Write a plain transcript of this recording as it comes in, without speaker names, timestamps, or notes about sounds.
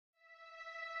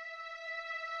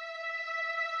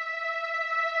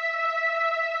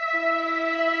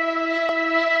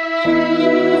Because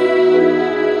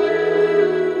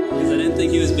I didn't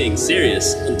think he was being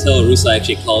serious until Rusa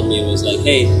actually called me and was like,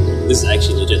 hey, this is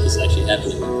actually legit, this is actually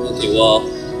happening. Okay, well,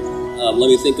 let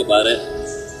me think about it.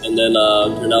 And then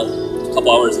turned out a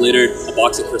couple hours later, a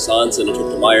box of croissants and a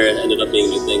trip to Meyer ended up being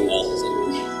a big thing now. So.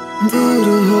 दूर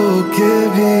होके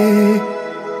भी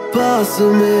पास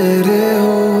मेरे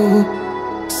हो,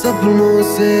 सपनों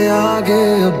से आगे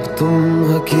अब तुम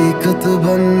हकीकत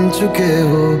बन चुके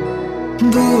हो।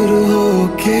 दूर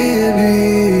होके भी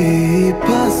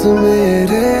पास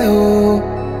मेरे हो,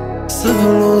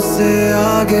 सपनों से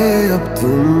आगे अब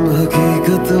तुम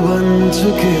हकीकत बन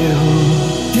चुके हो।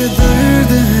 ये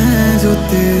दर्द है जो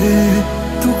तेरे,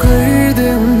 तू कर दे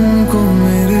उनको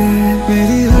मेरे,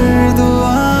 मेरी हर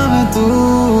दुआ में तू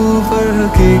पर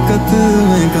हकीकत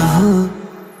में कहाँ।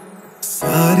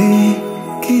 सारी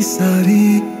की सारी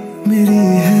मेरी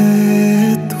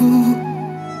है तू,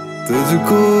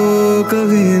 तुझको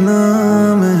कभी ना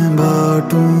मैं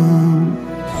बांटूं।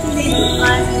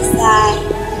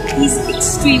 He's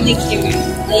extremely caring,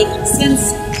 like since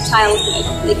childhood.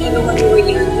 Like even when we were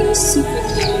young, he was super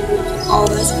caring with all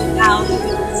of us. But now he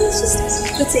just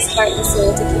puts his heart and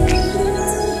soul to caring for the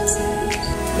ones.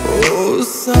 Oh,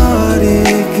 सारी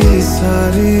की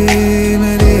सारी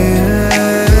मेरी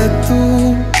है तू,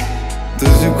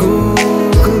 तुझको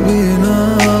कभी ना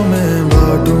मैं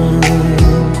बांटूं।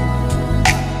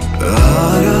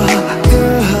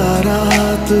 हारा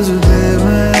तुझ पे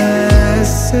मैं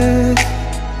ऐसे,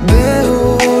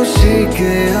 बेहोशी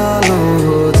के आलों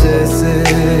हो जैसे।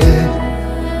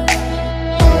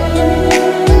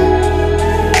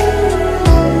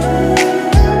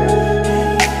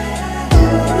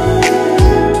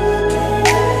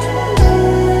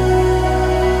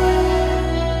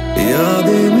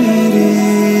 यादें मेरी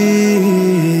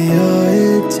आए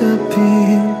जब भी,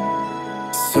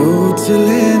 सोच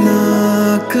लेना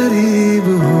करीब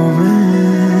हूँ मैं।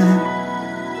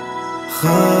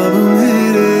 ख्वाब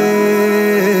मेरे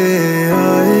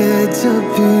आए जब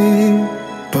भी,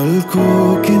 पलकों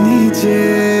के नीचे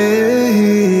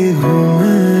ही हूँ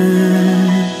मैं।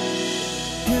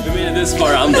 We made it this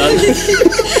far, I'm done.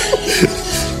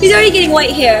 He's already getting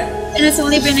white hair, and it's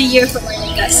only been a year for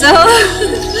Monica, so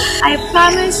I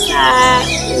promise that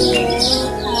we'll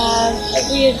have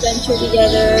every adventure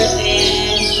together,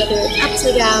 and whether it's ups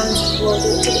or downs, we'll do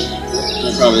it together. I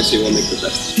promise you we'll make the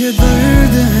best. ये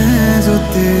दर्द है जो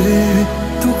तेरे,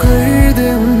 तू कर दे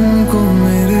उनको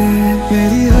मेरे,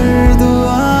 मेरी हर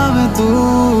दुआ में तू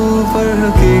पर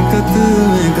हकीकत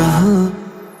में कहाँ।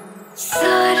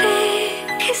 सारे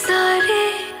के सारे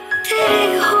तेरे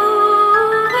हो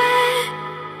मैं,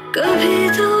 कभी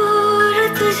दूर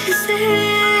तुझसे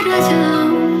न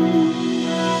जाऊं।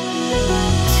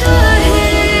 चाहे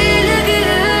लगे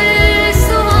हर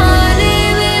सुहाने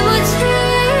में मुझे,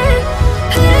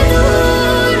 फिर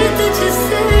दूर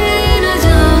तुझसे न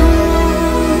जाऊं।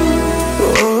 ओ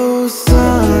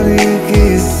सारी की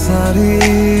सारी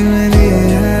मेरी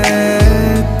है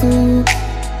तू,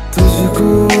 तुझको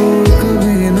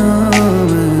कभी ना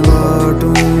मैं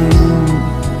बांटूं।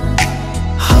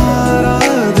 हारा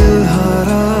दिल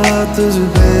हारा तुझ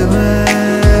पे मैं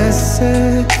ऐसे,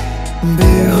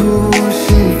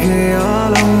 बेहोशी